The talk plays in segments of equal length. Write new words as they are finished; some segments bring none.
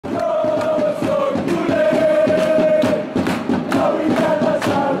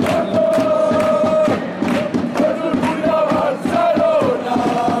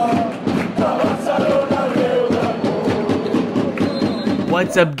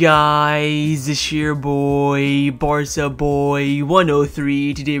What's up, guys? It's your boy, Barca Boy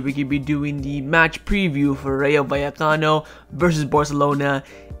 103. Today we're going to be doing the match preview for Rayo Vallecano versus Barcelona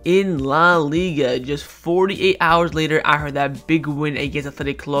in La Liga. Just 48 hours later after that big win against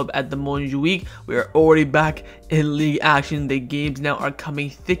Athletic Club at the Montjuic, we are already back in league action. The games now are coming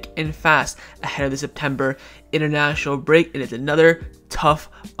thick and fast ahead of the September international break, and it's another tough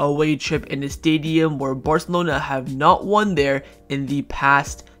away trip in the stadium where Barcelona have not won there in the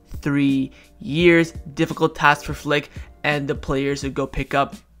past 3 years. Difficult task for Flick and the players to go pick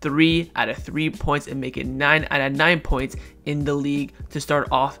up 3 out of 3 points and make it 9 out of 9 points in the league to start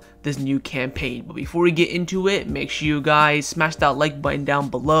off this new campaign. But before we get into it, make sure you guys smash that like button down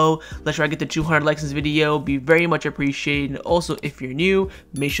below. Let's try to get to 200 likes in this video. Be very much appreciated. And also, if you're new,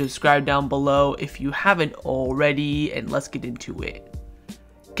 make sure to subscribe down below if you haven't already, and let's get into it.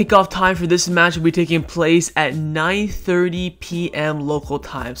 Kickoff time for this match will be taking place at 9:30 p.m. local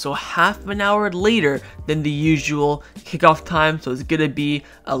time, so half an hour later than the usual kickoff time, so it's gonna be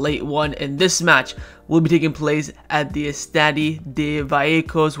a late one. And this match will be taking place at the Estadio de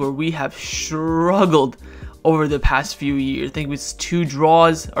Vallecas, where we have struggled over the past few years. I think it was 2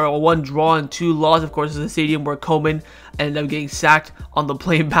 draws, or 1 draw and 2 losses. Of course, it's a stadium where Kounde ended up getting sacked on the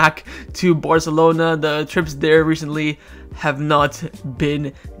plane back to Barcelona. The trips there recently have not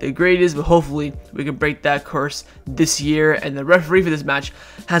been the greatest, but hopefully we can break that curse this year. And the referee for this match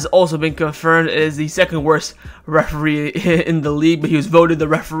has also been confirmed as the second worst referee in the league, but he was voted the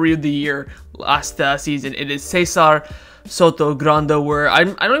referee of the year last season. It is Cesar Soto Grande, where I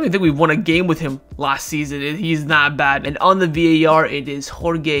don't even think we won a game with him last season. He's not bad. And on the VAR, it is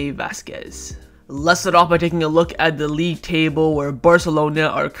Jorge Vazquez. Let's start off by taking a look at the league table, where Barcelona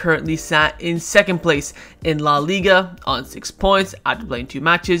are currently sat in second place in La Liga on 6 points after playing 2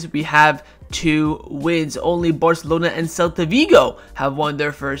 matches. We have 2 wins. Only Barcelona and Celta Vigo have won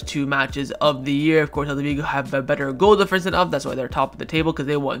their first 2 matches of the year. Of course, Celta Vigo have a better goal difference than us. That's why they're top of the table, because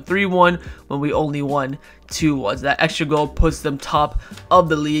they won 3-1 when we only won 2-1. So that extra goal puts them top of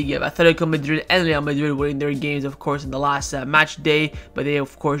the league. You have Atletico Madrid and Real Madrid winning their games, of course, in the last match day, but they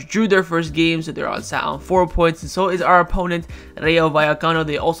of course drew their first game, so they're sat on 4 points, and so is our opponent Rayo Vallecano.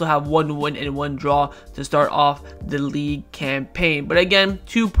 They also have 1 win and 1 draw to start off the league campaign. But again,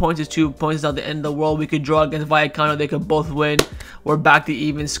 2 points is 2 points. It's not the end of the world. We could draw against Vallecano, they could both win. We're back to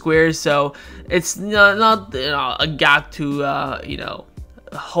even squares, so it's not a gap to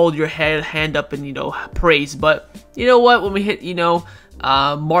hold your hand up and praise. But you know what, when we hit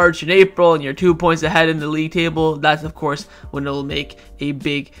March and April and you're 2 points ahead in the league table, that's of course when it'll make a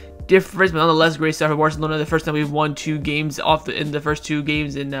big difference. But nonetheless, great start for Barcelona. The first time we've won 2 games in the first 2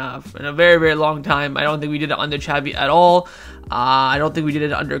 games in a very, very long time. I don't think we did it under Xavi at all. I don't think we did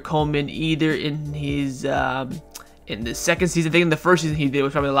it under Koeman either in his in the second season. I think in the first season he did,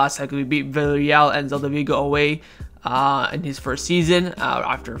 was probably the last time, we beat Villarreal and Celta Vigo away in his first season,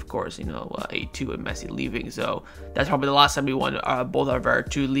 after of course 8-2 and Messi leaving. So that's probably the last time we won both of our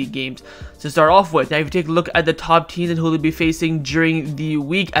 2 league games to start off with. Now if you take a look at the top teams and who they'll be facing during the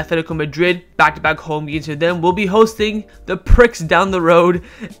week, Atletico Madrid, back-to-back home games for them, will be hosting the pricks down the road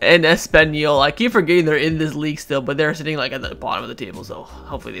in Espanyol. I keep forgetting they're in this league still, but they're sitting like at the bottom of the table, so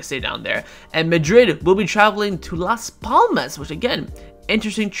hopefully they stay down there. And Madrid will be traveling to Las Palmas, which again,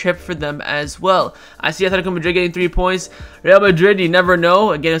 interesting trip for them as well. I see Atletico Madrid getting 3 points. Real Madrid, you never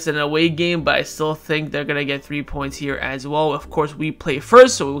know. Again, it's an away game, but I still think they're going to get 3 points here as well. Of course, we play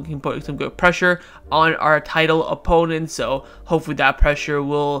first, so we can put some good pressure on our title opponent. So hopefully that pressure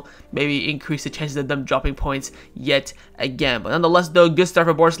will maybe increase the chances of them dropping points yet again. But nonetheless, though, good start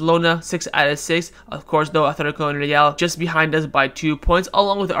for Barcelona, 6 out of 6. Of course, though, Atletico and Real just behind us by 2 points,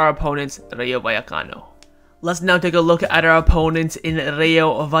 along with our opponents, Rayo Vallecano. Let's now take a look at our opponents in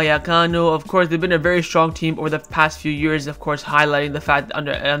Rayo Vallecano. Of course, they've been a very strong team over the past few years, of course, highlighting the fact that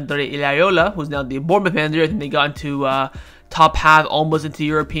under Andre Iraola, who's now the Bournemouth manager, I think they got into top half, almost into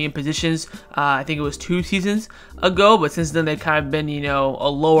European positions. I think it was 2 seasons ago, but since then they've kind of been, a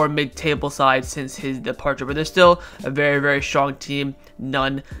lower mid-table side since his departure. But they're still a very, very strong team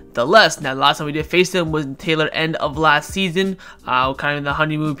nonetheless. Now, the last time we did face them was in tail end of last season, kind of in the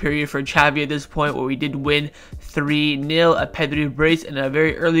honeymoon period for Xavi at this point, where we did win 3-0, a Pedri brace, and a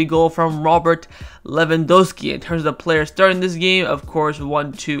very early goal from Robert Lewandowski. In terms of the players starting this game, of course,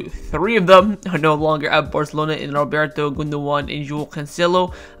 1, 2, 3 of them are no longer at Barcelona in Roberto, Gundogan, and João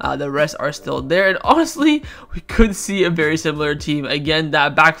Cancelo. The rest are still there, and honestly, we could see a very similar team. Again,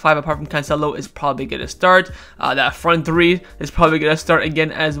 that back 5 apart from Cancelo is probably going to start. That front 3 is probably going to start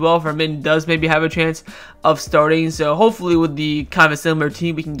again as well. Fermin does maybe have a chance of starting, so hopefully with the kind of a similar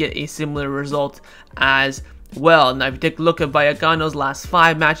team, we can get a similar result as well. Now, if you take a look at Vallecano's last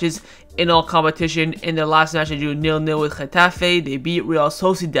 5 matches in all competition, in their last match they drew 0-0 with Getafe. They beat Real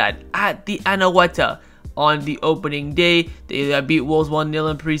Sociedad at the Anoeta on the opening day. They beat Wolves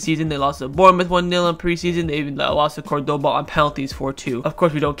 1-0 in preseason. They lost to Bournemouth 1-0 in preseason. They even lost to Cordoba on penalties 4-2. Of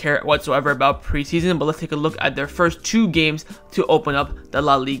course, we don't care whatsoever about preseason, but let's take a look at their first 2 games to open up the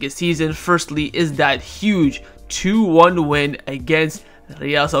La Liga season. Firstly is that huge 2-1 win against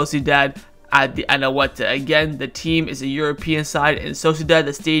Real Sociedad at the Anoeta. Again, the team is a European side, and Sociedad,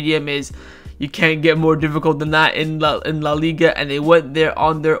 the stadium is, you can't get more difficult than that in La Liga, and they went there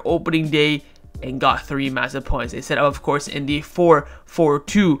on their opening day and got 3 massive points. They set up, of course, in the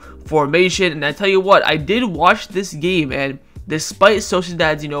 4-4-2 formation, and I tell you what, I did watch this game, and despite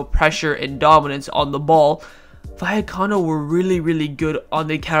Sociedad's, pressure and dominance on the ball, Vallecano were really good on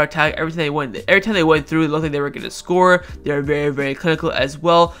the counterattack. Every time they went through, it looked like they were going to score. They were very clinical as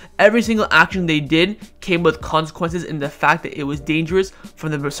well. Every single action they did came with consequences in the fact that it was dangerous from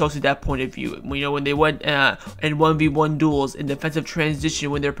the Sociedad point of view. When they went in 1v1 duels, in defensive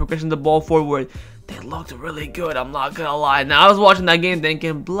transition, when they're progressing the ball forward, they looked really good, I'm not gonna lie. Now, I was watching that game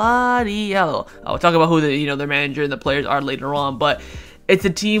thinking, bloody hell. I'll talk about who their manager and the players are later on, but it's a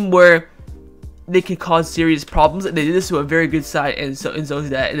team where they can cause serious problems. They did this to a very good side, and so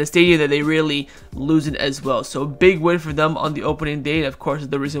that in the stadium that they really lose it as well. So big win for them on the opening day, and of course is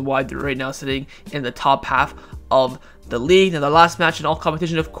the reason why they're right now sitting in the top half of the league. Now, the last match in all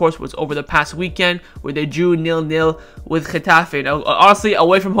competition, of course, was over the past weekend, where they drew 0-0 with Getafe. Now, honestly,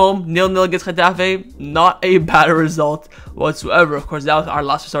 away from home, 0-0 against Getafe, not a bad result whatsoever. Of course, that was our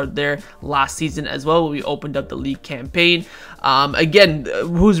last result there last season as well, when we opened up the league campaign. Again,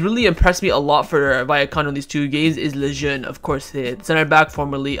 who's really impressed me a lot for Vallecano in these 2 games is Lejeune, of course, the center back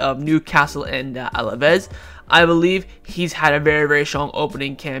formerly of Newcastle and Alaves. I believe he's had a very strong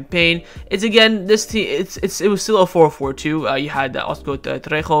opening campaign. It's again, this team, it was still a 4-4-2. You had Oscar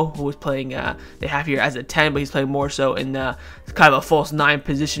Trejo, who was playing they have here as a 10, but he's playing more so in kind of a false 9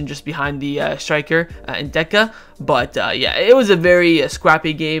 position, just behind the striker in Deca. But yeah, it was a very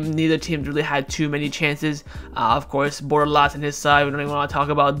scrappy game. Neither team really had too many chances. Of course, Bordalas and his side, we don't even want to talk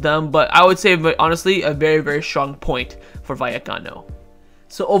about them, but I would say, honestly, a very strong point for Vallecano.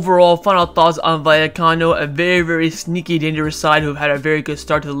 So overall, final thoughts on Vallecano, a very sneaky, dangerous side who've had a very good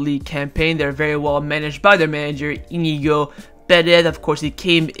start to the league campaign. They're very well managed by their manager, Inigo Perez. Of course, he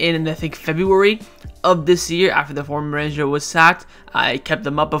came in I think February of this year after the former manager was sacked. He kept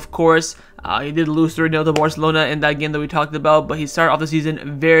them up, of course. He did lose 3-0 to Barcelona in that game that we talked about, but he started off the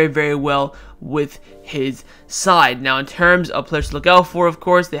season very well with his side. Now, in terms of players to look out for, of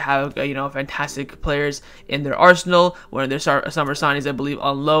course, they have fantastic players in their arsenal. One of their summer signings, I believe,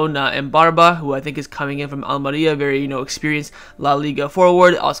 on loan, Barca, who I think is coming in from Almeria, very experienced La Liga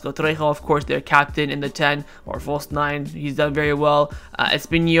forward. Oscar Trejo, of course, their captain in the 10 or false 9. He's done very well.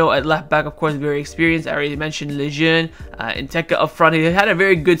 Espino at left back, of course, very experienced. I already mentioned Lejeune. Inteca up front. He had a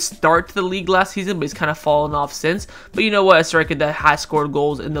very good start to the league last season, but he's kind of fallen off since. But you know what? A striker that has scored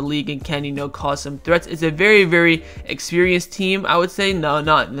goals in the league and can cause some threats. It's a very experienced team, I would say. No,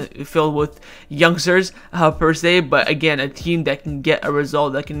 not filled with youngsters per se, but again, a team that can get a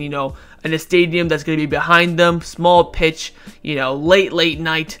result, that can in a stadium that's going to be behind them, small pitch, late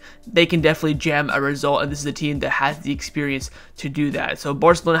night, they can definitely jam a result, and this is a team that has the experience to do that. So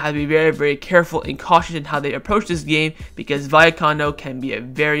Barcelona has to be very careful and cautious in how they approach this game, because Vallecano can be a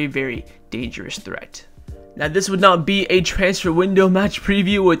very dangerous threat. Now, this would not be a transfer window match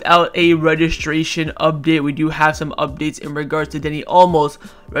preview without a registration update. We do have some updates in regards to Dani Olmo's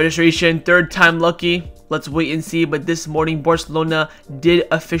registration. 3rd time lucky. Let's wait and see. But this morning, Barcelona did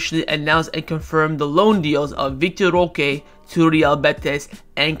officially announce and confirm the loan deals of Victor Roque to Real Betis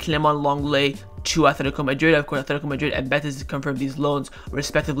and Clement Lenglet to Atletico Madrid. Of course, Atletico Madrid and Betis confirmed these loans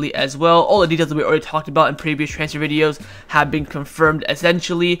respectively as well. All the details that we already talked about in previous transfer videos have been confirmed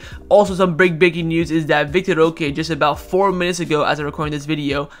essentially. Also, some breaking news is that Victor Roque, just about 4 minutes ago as I'm recording this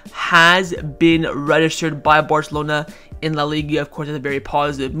video, has been registered by Barcelona in La Liga. Of course, that's a very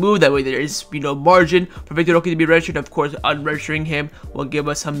positive move. That way there is, margin for Victor Roque to be registered. Of course, unregistering him will give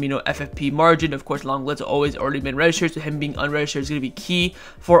us some, FFP margin. Of course, Lenglet's always already been registered, so him being unregistered is going to be key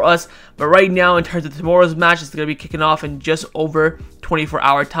for us. But right now, in terms of tomorrow's match, it's going to be kicking off in just over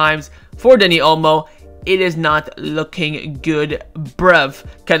 24-hour times for Dani Olmo it is not looking good, bruv.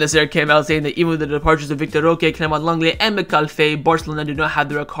 Candacer came out saying that even with the departures of Victor Roque, Clement Langley, and McAlfay, Barcelona do not have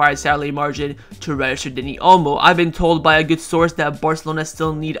the required salary margin to register Dani Olmo. I've been told by a good source that Barcelona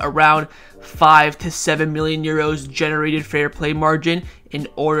still need around 5 to 7 million euros generated fair play margin in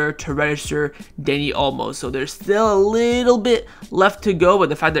order to register Dani Olmo. So there's still a little bit left to go, but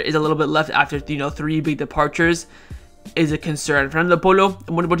the fact there is a little bit left after 3 big departures is a concern. Fernando Polo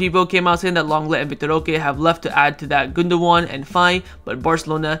and Mundo Deportivo came out saying that Langley and Victor Roque have left to add to that Gundogan and Fai, but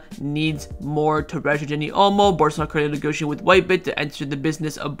Barcelona needs more to register Dani Olmo. Barcelona currently negotiating with Whitebit to enter the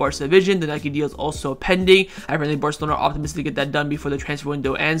business of Barca Vision. The Nike deal is also pending. Apparently Barcelona are optimistic to get that done before the transfer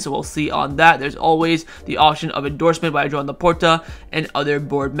window ends, so we'll see on that. There's always the option of endorsement by Joan Laporta and other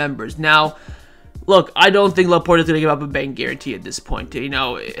board members. Now, look, I don't think Laporta is going to give up a bank guarantee at this point. You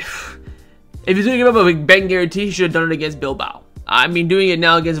know, if he's going to give up a bank guarantee, he should have done it against Bilbao. I mean, doing it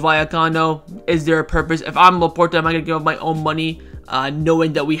now against Vallecano, is there a purpose? If I'm Laporta, am I going to give up my own money,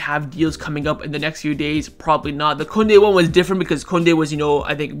 knowing that we have deals coming up in the next few days? Probably not. The Kounde one was different because Kounde was, you know,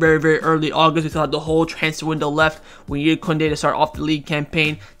 I think very, very early August. We thought the whole transfer window left. We needed Kounde to start off the league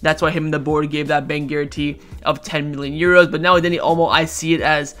campaign. That's why him and the board gave that bank guarantee of 10 million euros. But now with Dani Olmo, I see it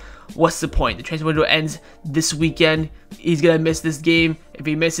as, what's the point? The transfer window ends this weekend. He's going to miss this game. If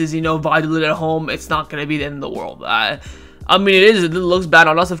he misses, you know, Valladolid at home, it's not going to be the end of the world. I mean, it looks bad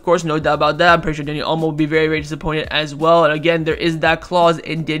on us, of course, no doubt about that. I'm pretty sure Dani Olmo will be very, very disappointed as well. And again, there is that clause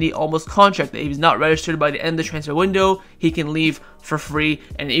in Dani Olmo's contract that if he's not registered by the end of the transfer window, he can leave for free.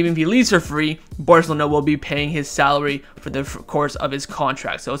 And even if he leaves for free, Barcelona will be paying his salary for the course of his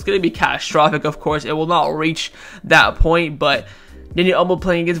contract. So it's going to be catastrophic, of course. It will not reach that point, but Dani Olmo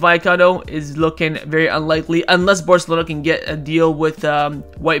playing against Vallecano is looking very unlikely unless Barcelona can get a deal with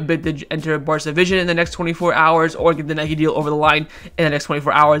Whitebit to enter Barca Vision in the next 24 hours or get the Nike deal over the line in the next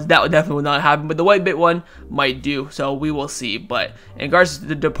 24 hours. That would definitely not happen, but the Whitebit one might do, so we will see. But in regards to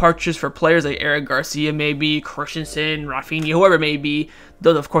the departures for players like Eric Garcia, maybe Christensen, Raphinha, whoever it may be,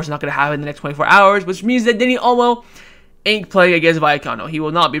 those of course are not going to happen in the next 24 hours, which means that Dani Olmo ain't playing against Vallecano. He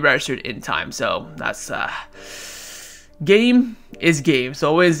will not be registered in time, so that's game is game,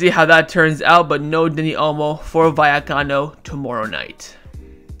 so we'll see how that turns out, but no Dani Olmo for Vallecano tomorrow night.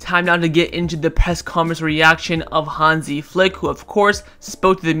 Time now to get into the press conference reaction of Hansi Flick, who of course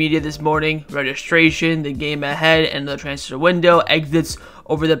spoke to the media this morning. Registration, the game ahead, and the transfer window, exits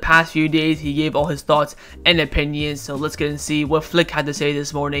over the past few days. He gave all his thoughts and opinions, so let's get and see what Flick had to say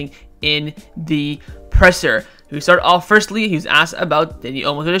this morning in the presser. We start off firstly, he was asked about Dani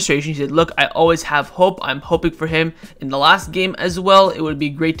Olmo's registration. He said, look, I always have hope. I'm hoping for him in the last game as well. It would be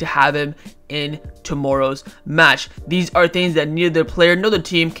great to have him in tomorrow's match. These are things that neither the player nor the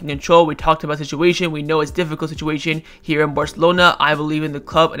team can control. We talked about the situation. We know it's a difficult situation here in Barcelona. I believe in the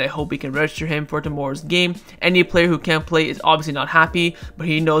club and I hope we can register him for tomorrow's game. Any player who can't play is obviously not happy, but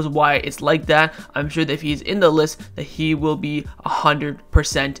he knows why it's like that. I'm sure that if he's in the list, that he will be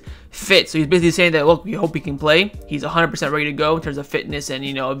 100% fit. So he's basically saying that, look, we hope he can play. He's 100% ready to go in terms of fitness and,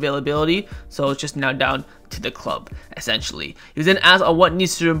 you know, availability. So it's just now down to the club, essentially. He was then asked on what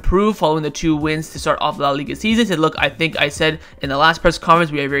needs to improve following the 2 wins to start off the La Liga season. He said, look, I think I said in the last press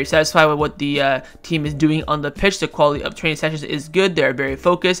conference, we are very satisfied with what the team is doing on the pitch. The quality of training sessions is good. They're very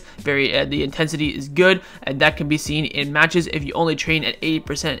focused. The intensity is good, and that can be seen in matches. If you only train at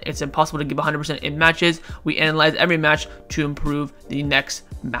 80%, it's impossible to give 100% in matches. We analyze every match to improve the next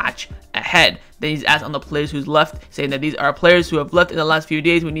match ahead. Then he's asked on the players who's left, saying that these are players who have left in the last few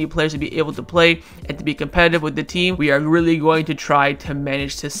days. We need players to be able to play and to be competitive with the team. We are really going to try to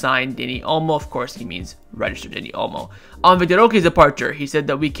manage to sign Dani Olmo. Of course, he means register Dani Olmo. On Victor Roque's departure, he said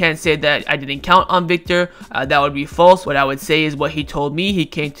that we can't say that I didn't count on Victor. That would be false. What I would say is what he told me. He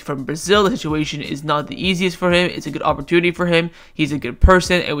came from Brazil. The situation is not the easiest for him. It's a good opportunity for him. He's a good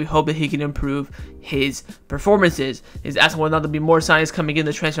person, and we hope that he can improve his performances. He's asking whether or not there'll be more signings coming in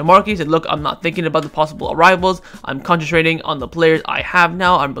the transfer market. He said, look, I'm not thinking about the possible arrivals. I'm concentrating on the players I have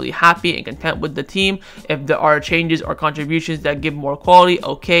now. I'm really happy and content with the team. If there are changes or contributions that give more quality,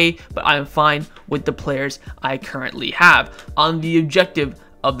 okay, but I'm fine with the players I currently have. On the objective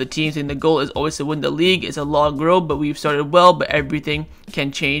of the team, saying the goal is always to win the league. It's a long road, but we've started well, but everything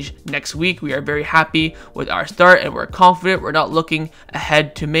can change next week. We are very happy with our start and we're confident. We're not looking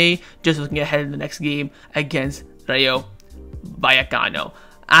ahead to May, just looking ahead in the next game against Rayo Vallecano.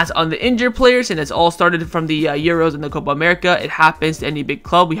 As on the injured players, and it's all started from the Euros and the Copa America, it happens to any big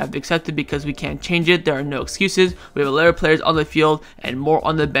club. We have to accept it because we can't change it. There are no excuses. We have a lot of players on the field and more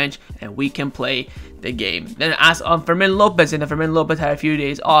on the bench, and we can play the game. Then as on Fermin Lopez, and Fermin Lopez had a few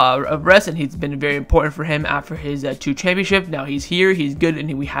days of rest, and he's been very important for him after his 2 championships. Now he's here, he's good,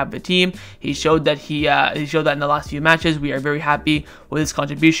 and we have the team. He showed that he showed that in the last few matches. We are very happy with his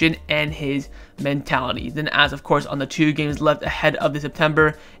contribution and his mentality. Then as of course on the 2 games left ahead of the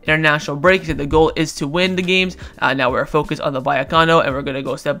September international break, he said the goal is to win the games. Now we're focused on the Vallecano, and we're going to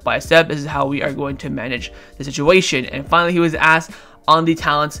go step by step. This is how we are going to manage the situation. And finally, he was asked on the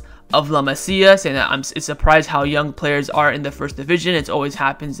talents of La Masia, saying that I'm surprised how young players are in the first division. It always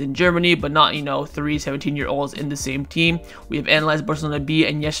happens in Germany, but not, 3 17-year-olds in the same team. We have analyzed Barcelona B,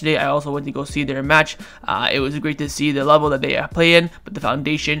 and yesterday I also went to go see their match. It was great to see the level that they play in, but the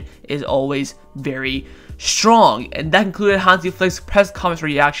foundation is always very strong. And that concluded Hansi Flick's press conference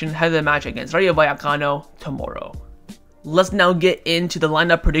reaction ahead of the match against Rayo Vallecano tomorrow. Let's now get into the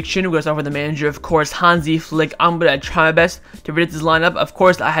lineup prediction. We're going to start with the manager, of course, Hansi Flick. I'm going to try my best to predict this lineup. Of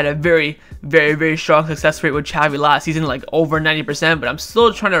course, I had a very, very strong success rate with Xavi last season, like over 90%, but I'm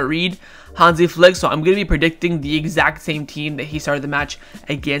still trying to read Hansi Flick, so I'm going to be predicting the exact same team that he started the match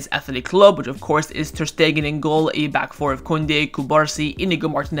against Athletic Club, which of course is Ter Stegen in goal, a back 4 of Kounde, Cubarsí, Inigo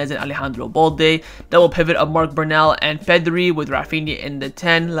Martinez, and Alejandro Balde, double pivot of Marc Bernal and Pedri, with Raphinha in the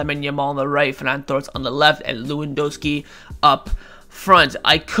 10, Lamine Yamal on the right, Ferran Torres on the left, and Lewandowski up front.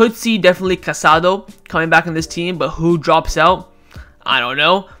 I could see definitely Casado coming back in this team, but who drops out? I don't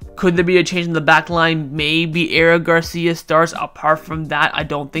know. Could there be a change in the back line? Maybe Eric Garcia starts. Apart from that, I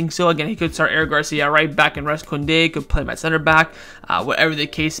don't think so. Again, he could start Eric Garcia right back and rest Kounde. Could play him at center back. Whatever the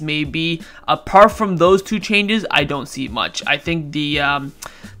case may be. Apart from those 2 changes, I don't see much. I think the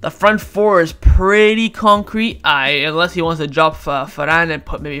front 4 is pretty concrete. Unless he wants to drop Ferran and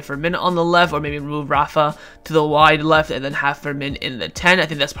put maybe Fermin on the left, or maybe move Rafa to the wide left and then have Fermin in the 10. I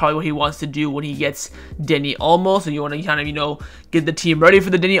think that's probably what he wants to do when he gets Dani Olmo. So you want to kind of, get the team ready for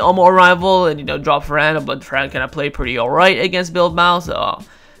the Dani Olmo arrival and, drop Ferran, but Ferran kind of play pretty alright against Bilbao. So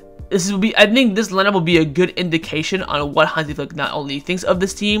I think this lineup will be a good indication on what Hansi Flick not only thinks of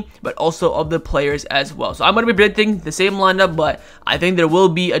this team, but also of the players as well. So I'm going to be predicting the same lineup, but I think there will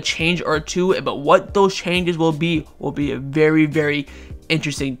be a change or 2. But what those changes will be a very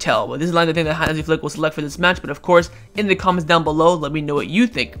interesting tell. But this is the lineup I think that Hansi Flick will select for this match. But of course, in the comments down below, let me know what you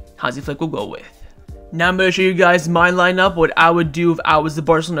think Hansi Flick will go with. Now I'm going to show you guys my lineup, what I would do if I was the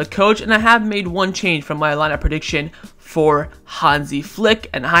Barcelona coach, and I have made one change from my lineup prediction for Hansi Flick,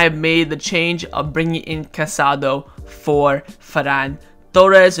 and I have made the change of bringing in Casado for Ferran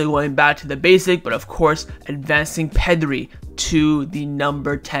Torres, so going back to the basic, but of course advancing Pedri to the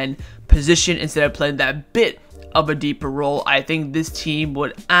number 10 position instead of playing that bit of a deeper role. I think this team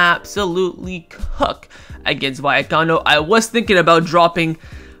would absolutely cook against Vallecano. I was thinking about dropping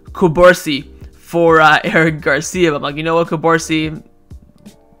Cubarsí for Eric Garcia, but I'm like, you know what, Cubarsí,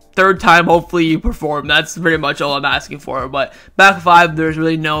 3rd time, hopefully you perform. That's pretty much all I'm asking for. But back 5, there's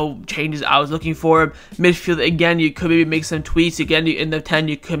really no changes I was looking for. Midfield, again, you could maybe make some tweaks. Again, in the 10,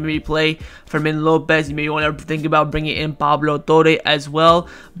 you could maybe play Fermin Lopez. You maybe want to think about bringing in Pablo Torre as well.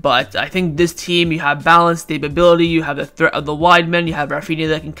 But I think this team, you have balance, stability. You have the threat of the wide men. You have Raphinha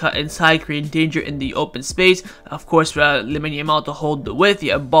that can cut inside, create danger in the open space. Of course, Lamine Yamal to hold the width.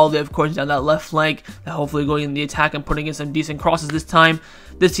 You have Balde, of course, down that left flank, hopefully going in the attack and putting in some decent crosses this time.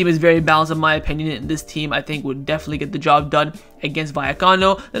 This team is very balanced in my opinion, and this team I think would definitely get the job done against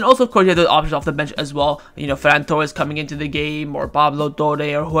Vallecano. And also, of course, you have the options off the bench as well. Ferran Torres coming into the game, or Pablo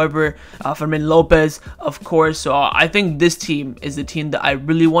Torre, or whoever, Fermin Lopez, of course. So I think this team is the team that I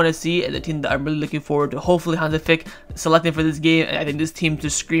really want to see, and the team that I'm really looking forward to hopefully Hansi Flick selecting for this game. And I think this team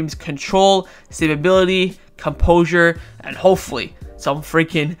just screams control, stability, composure, and hopefully some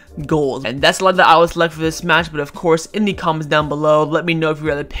freaking goals. And that's the lineup that I would select for this match. But of course, in the comments down below, let me know if you'd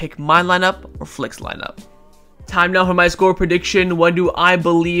rather pick my lineup or Flick's lineup. Time now for my score prediction. What do I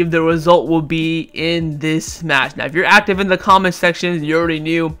believe the result will be in this match? Now, if you're active in the comment sections, you already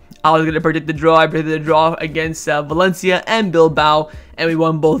knew I was going to predict the draw. I predicted the draw against Valencia and Bilbao, and we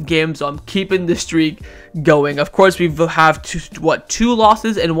won both games, so I'm keeping the streak going. Of course, we have two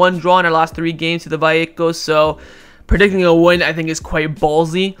losses and 1 draw in our last 3 games to the Vallecas, so predicting a win I think is quite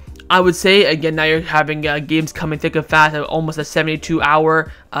ballsy, I would say. Again, now you're having games coming thick and fast at almost a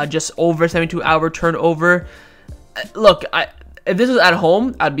 72-hour, just over 72-hour turnover. Look, if this was at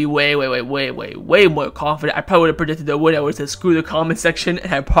home, I'd be way more confident. I probably would have predicted a win. I would have said screw the comment section,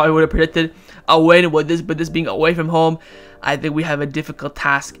 and I probably would have predicted a win with this. But this being away from home, I think we have a difficult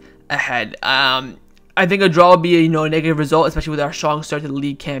task ahead. I think a draw would be a negative result, especially with our strong start to the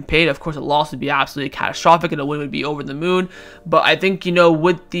league campaign. Of course, a loss would be absolutely catastrophic, and a win would be over the moon. But I think,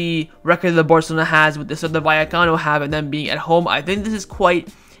 with the record that Barcelona has, with the Estadio de Vallecano have, and them being at home, I think this is quite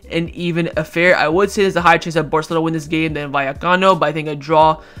an even affair. I would say there's a higher chance that Barcelona win this game than Vallecano, but I think a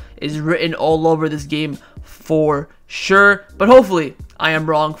draw is written all over this game for sure. But hopefully, I am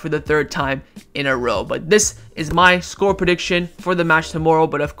wrong for the third time in a row. But this is my score prediction for the match tomorrow.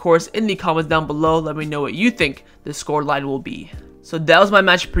 But of course, in the comments down below, let me know what you think the score line will be. So that was my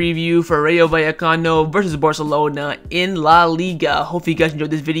match preview for Rayo Vallecano versus Barcelona in La Liga. Hope you guys enjoyed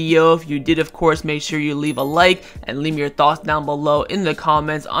this video. If you did, of course, make sure you leave a like and leave me your thoughts down below in the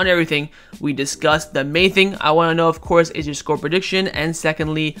comments on everything we discussed. The main thing I want to know, of course, is your score prediction, and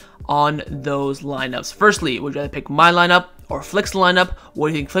secondly, on those lineups. Firstly, would you rather pick my lineup or Flick's lineup? What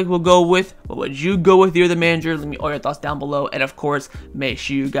do you think Flick will go with? What would you go with? You're the manager. Leave me all your thoughts down below, and of course, make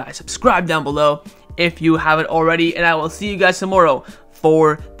sure you guys subscribe down below if you haven't already, and I will see you guys tomorrow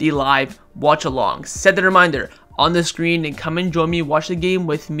for the live watch along. Set the reminder on the screen and come and join me, watch the game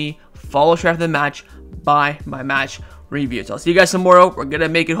with me, follow straight after the match by my match review. So I'll see you guys tomorrow. We're gonna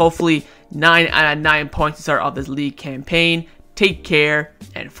make it hopefully 9 out of 9 points to start off this league campaign. Take care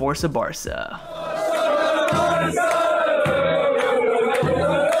and Forza Barca.